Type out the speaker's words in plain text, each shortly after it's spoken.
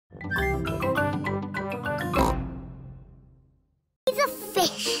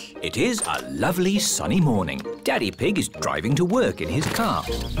It is a lovely sunny morning. Daddy Pig is driving to work in his car.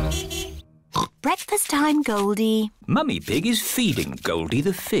 Breakfast time, Goldie. Mummy Pig is feeding Goldie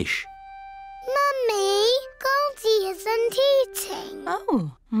the fish. Mummy, Goldie isn't eating.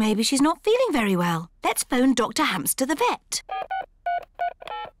 Oh, maybe she's not feeling very well. Let's phone Dr. Hamster the vet.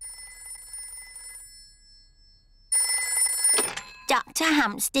 Dr.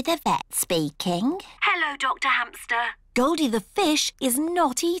 Hamster the vet speaking. Hello, Dr. Hamster. Goldie the fish is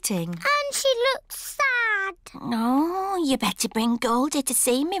not eating. And she looks sad. Oh, you better bring Goldie to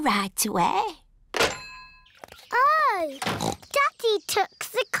see me right away. Oh, Daddy took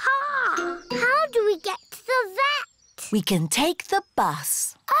the car. How do we get to the vet? We can take the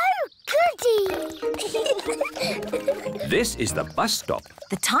bus. Oh, goody! This is the bus stop.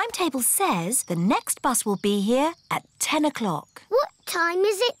 The timetable says the next bus will be here at 10 o'clock. What time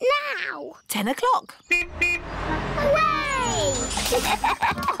is it now? 10 o'clock. Hooray!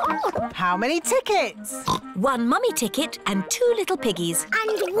 How many tickets? 1 mummy ticket and 2 little piggies.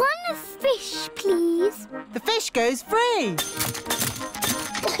 And 1 fish, please. The fish goes free.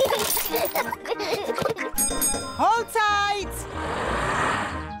 Hold tight!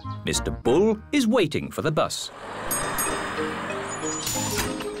 Mr. Bull is waiting for the bus.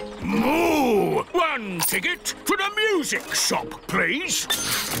 Moo! 1 ticket to the music shop, please.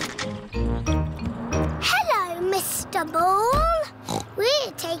 Hello, Mr. Bull.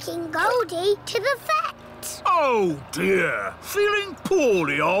 We're taking Goldie to the vet. Oh, dear. Feeling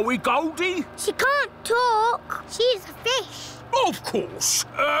poorly, are we, Goldie? She can't talk. She's a fish. Of course.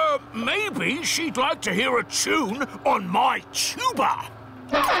 Maybe she'd like to hear a tune on my tuba.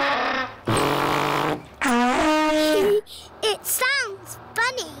 It sounds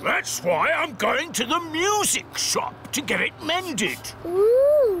funny. That's why I'm going to the music shop to get it mended.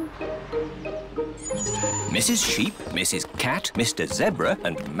 Ooh. Mrs. Sheep, Mrs. Cat, Mr. Zebra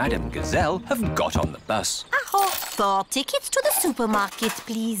and Madame Gazelle have got on the bus. 4 tickets to the supermarket,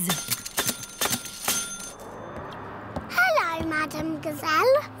 please. Hello, Madame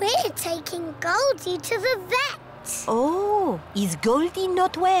Gazelle. We're taking Goldie to the vet. Oh, is Goldie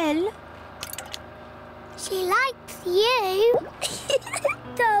not well? She likes you.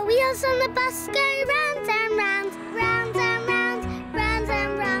 The wheels on the bus go round and round, round and round, round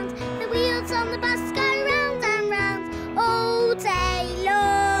and round. The wheels on the bus go round and round all day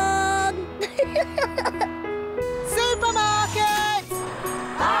long. Supermarket!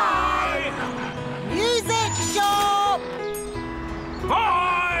 Bye! Music shop!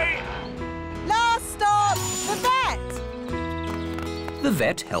 Bye! Last stop, the vet! The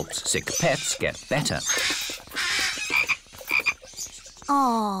vet helps sick pets get better.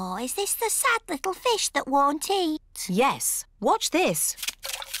 Oh, is this the sad little fish that won't eat? Yes. Watch this.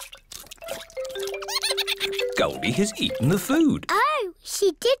 Goldie has eaten the food. Oh,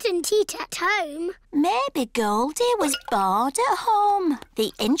 she didn't eat at home. Maybe Goldie was bored at home.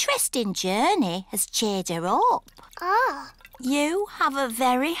 The interesting journey has cheered her up. Ah. You have a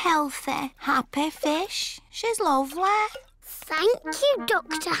very healthy, happy fish. She's lovely. Thank you,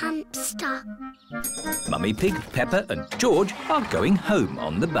 Dr. Hamster. Mummy Pig, Peppa and George are going home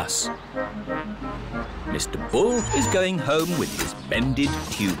on the bus. Mr. Bull is going home with his mended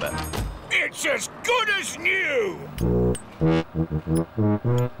tuba. It's as good as new!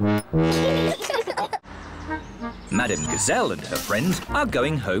 Madame Gazelle and her friends are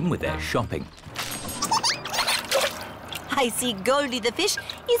going home with their shopping. I see Goldie the fish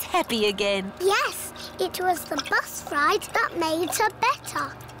is happy again. Yes, it was the bus ride that made her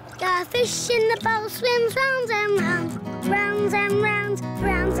better. The fish in the bowl swims round and round, round and round,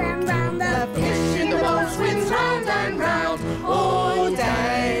 round and round. The fish in the bowl swims round and round all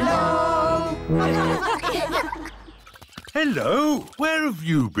day long. Hello, where have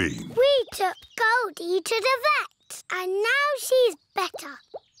you been? We took Goldie to the vet, and now she's better.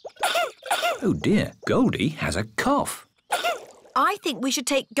 Oh dear, Goldie has a cough. I think we should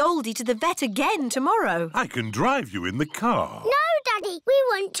take Goldie to the vet again tomorrow. I can drive you in the car. No, Daddy, we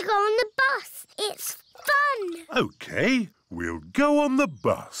want to go on the bus. It's fun. OK, we'll go on the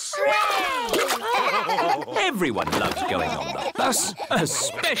bus. Hooray! Everyone loves going on the bus,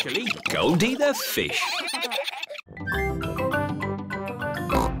 especially Goldie the fish.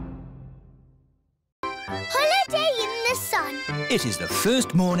 Holiday in the sun. It is the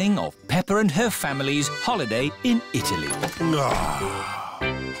first morning of Peppa and her family's holiday in Italy. Ah,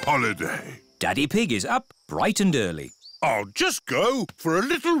 holiday. Daddy Pig is up bright and early. I'll just go for a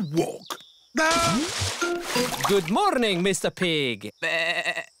little walk. Good morning, Mr. Pig.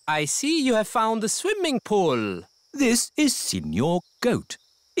 I see you have found the swimming pool. This is Signor Goat.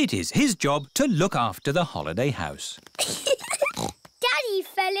 It is his job to look after the holiday house. Daddy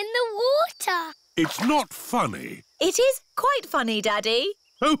fell in the water. It's not funny. It is quite funny, Daddy.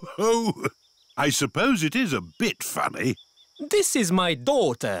 Ho, ho! I suppose it is a bit funny. This is my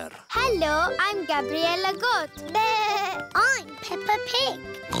daughter. Hello, I'm Gabriella Goat. I'm Peppa Pig.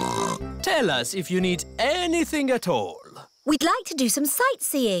 Tell us if you need anything at all. We'd like to do some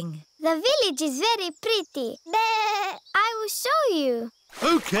sightseeing. The village is very pretty. I will show you.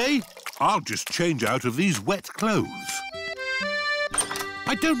 OK, I'll just change out of these wet clothes.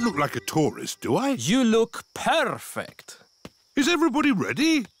 I don't look like a tourist, do I? You look perfect. Is everybody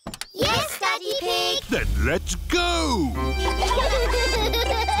ready? Yes, Daddy Pig. Then let's go!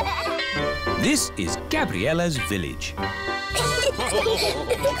 This is Gabriella's village.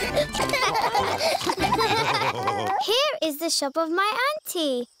 Here is the shop of my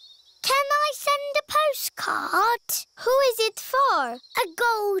auntie. Can I send a postcard? Who is it for? A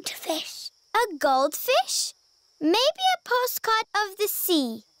goldfish. A goldfish? Maybe a postcard of the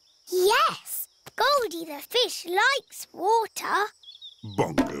sea. Yes, Goldie the fish likes water.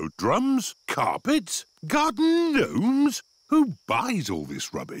 Bongo drums, carpets, garden gnomes. Who buys all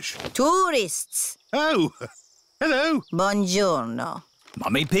this rubbish? Tourists. Oh, hello. Buongiorno.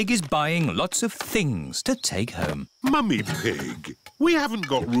 Mummy Pig is buying lots of things to take home. Mummy Pig, we haven't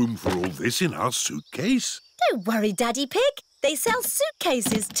got room for all this in our suitcase. Don't worry, Daddy Pig. They sell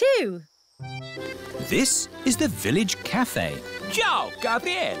suitcases too. This is the village cafe. Ciao,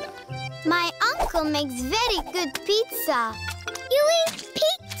 Gabriella. My uncle makes very good pizza. You eat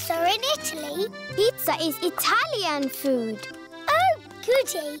pizza in Italy? Pizza is Italian food. Oh,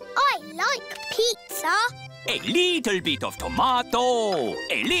 goody. I like pizza. A little bit of tomato,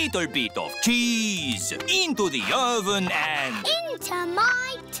 a little bit of cheese, into the oven and... Into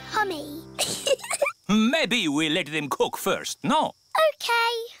my tummy. Maybe we'll let them cook first, no? OK.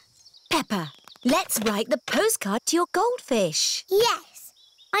 Peppa, let's write the postcard to your goldfish. Yes,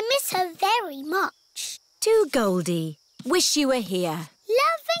 I miss her very much. To Goldie. Wish you were here.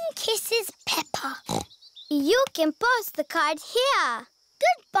 Love and kisses, Peppa. You can post the card here.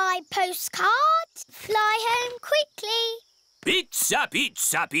 Goodbye, postcard. Fly home quickly. Pizza,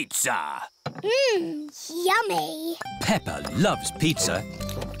 pizza, pizza. Yummy. Peppa loves pizza.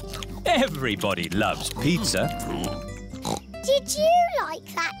 Everybody loves pizza. Did you like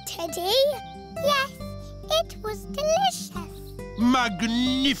that, Teddy? Yes, it was delicious.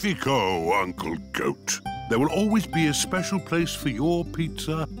 Magnifico, Uncle Goat. There will always be a special place for your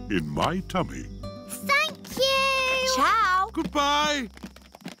pizza in my tummy. Thank you. Ciao. Goodbye.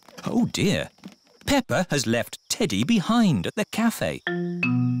 Oh dear. Peppa has left Teddy behind at the cafe.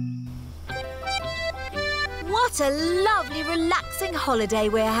 What a lovely, relaxing holiday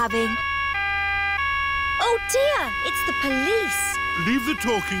we're having. Oh dear, it's the police. Leave the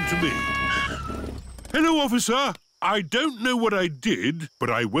talking to me. Hello, officer. I don't know what I did,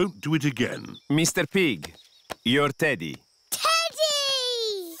 but I won't do it again. Mr. Pig, you're Teddy.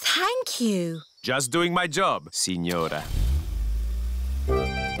 Teddy! Thank you. Just doing my job, signora.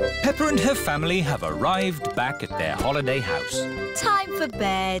 Peppa and her family have arrived back at their holiday house. Time for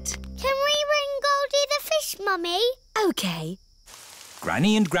bed. Can we ring Goldie the fish, Mummy? OK.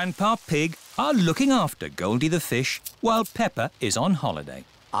 Granny and Grandpa Pig are looking after Goldie the fish while Peppa is on holiday.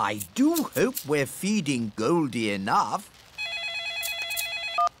 I do hope we're feeding Goldie enough.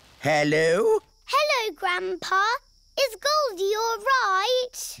 Hello? Hello, Grandpa. Is Goldie all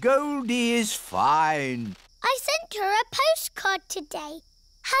right? Goldie is fine. I sent her a postcard today.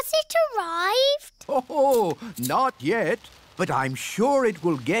 Has it arrived? Oh, not yet, but I'm sure it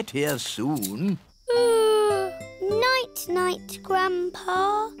will get here soon. Night-night,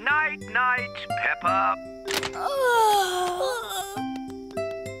 Grandpa. Night-night, Peppa.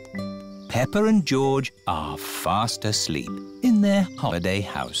 Peppa and George are fast asleep in their holiday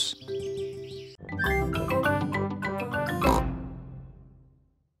house.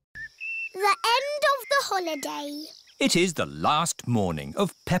 The end of the holiday. It is the last morning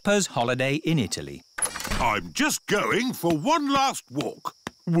of Peppa's holiday in Italy. I'm just going for one last walk.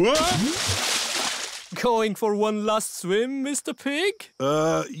 What? Going for one last swim, Mr. Pig?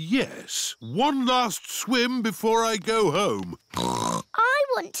 Yes. One last swim before I go home. I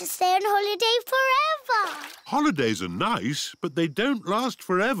want to stay on holiday forever. Holidays are nice, but they don't last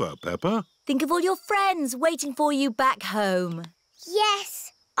forever, Peppa. Think of all your friends waiting for you back home.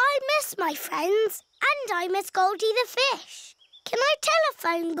 Yes, I miss my friends and I miss Goldie the fish. Can I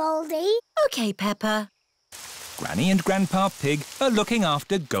telephone Goldie? OK, Peppa. Granny and Grandpa Pig are looking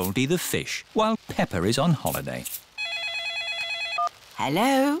after Goldie the fish while Peppa is on holiday.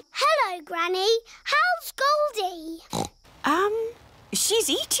 Hello? Hello, Granny. How's Goldie? She's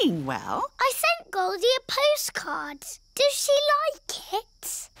eating well. I sent Goldie a postcard. Does she like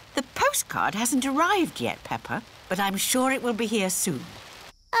it? The postcard hasn't arrived yet, Peppa, but I'm sure it will be here soon.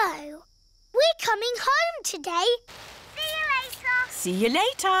 Oh, we're coming home today. See you later. See you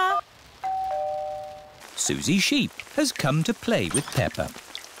later. Suzy Sheep has come to play with Peppa.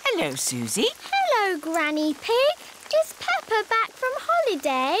 Hello, Suzy. Hello, Granny Pig. Is Peppa back from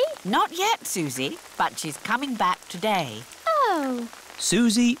holiday? Not yet, Suzy, but she's coming back today. Oh.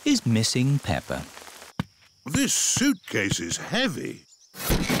 Suzy is missing Peppa. This suitcase is heavy.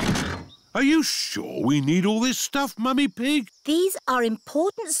 Are you sure we need all this stuff, Mummy Pig? These are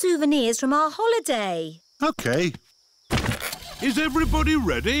important souvenirs from our holiday. OK. Is everybody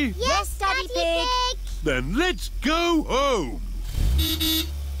ready? Yes, Daddy Pig. Then let's go home.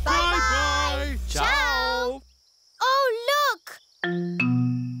 Bye-bye. Ciao. Oh, look.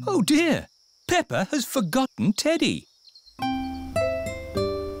 Oh dear, Peppa has forgotten Teddy.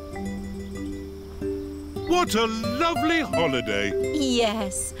 What a lovely holiday.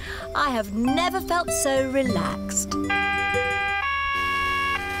 Yes, I have never felt so relaxed.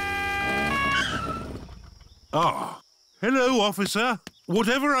 Ah, hello, officer.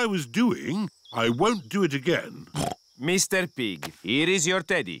 Whatever I was doing, I won't do it again. Mr. Pig, here is your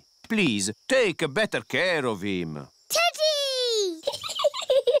Teddy. Please, take better care of him. Teddy!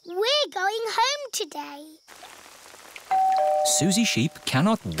 We're going home today. Suzy Sheep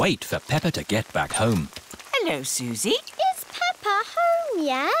cannot wait for Peppa to get back home. Hello, Suzy. Is Peppa home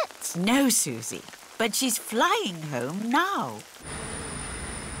yet? No, Suzy, but she's flying home now.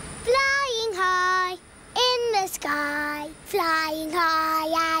 Flying high in the sky. Flying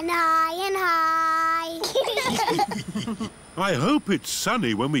high and high and high. I hope it's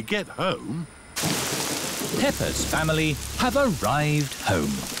sunny when we get home. Peppa's family have arrived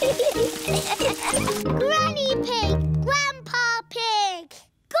home. Granny Pig! Grandpa Pig!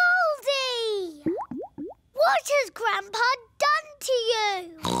 Goldie! What has Grandpa done to you?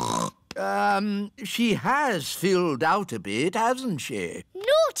 She has filled out a bit, hasn't she?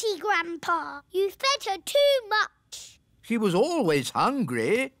 Naughty Grandpa! You fed her too much. She was always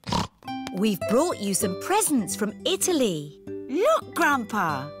hungry. We've brought you some presents from Italy. Look,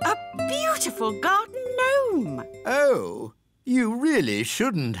 Grandpa, a beautiful garden gnome. Oh, you really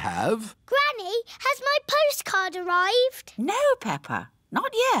shouldn't have. Granny, has my postcard arrived? No, Peppa,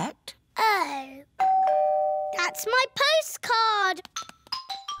 not yet. Oh. That's my postcard.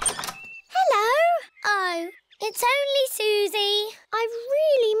 Hello. Oh, it's only Suzy. I've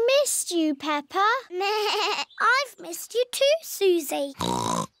really missed you, Peppa. I've missed you too, Suzy.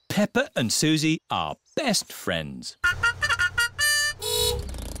 Peppa and Suzy are best friends.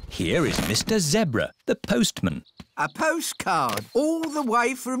 Here is Mr. Zebra, the postman. A postcard all the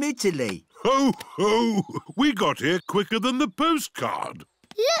way from Italy. Ho, ho! We got here quicker than the postcard.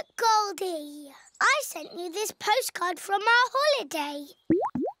 Look, Goldie. I sent you this postcard from our holiday.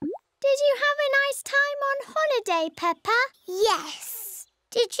 Did you have a nice time on holiday, Peppa? Yes.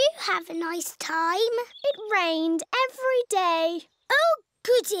 Did you have a nice time? It rained every day. Oh,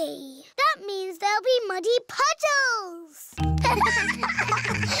 goody. That means there'll be muddy puddles.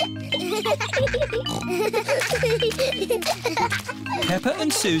 Peppa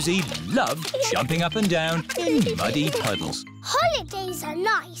and Suzy love jumping up and down in muddy puddles. Holidays are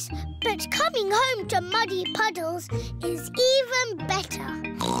nice, but coming home to muddy puddles is even better.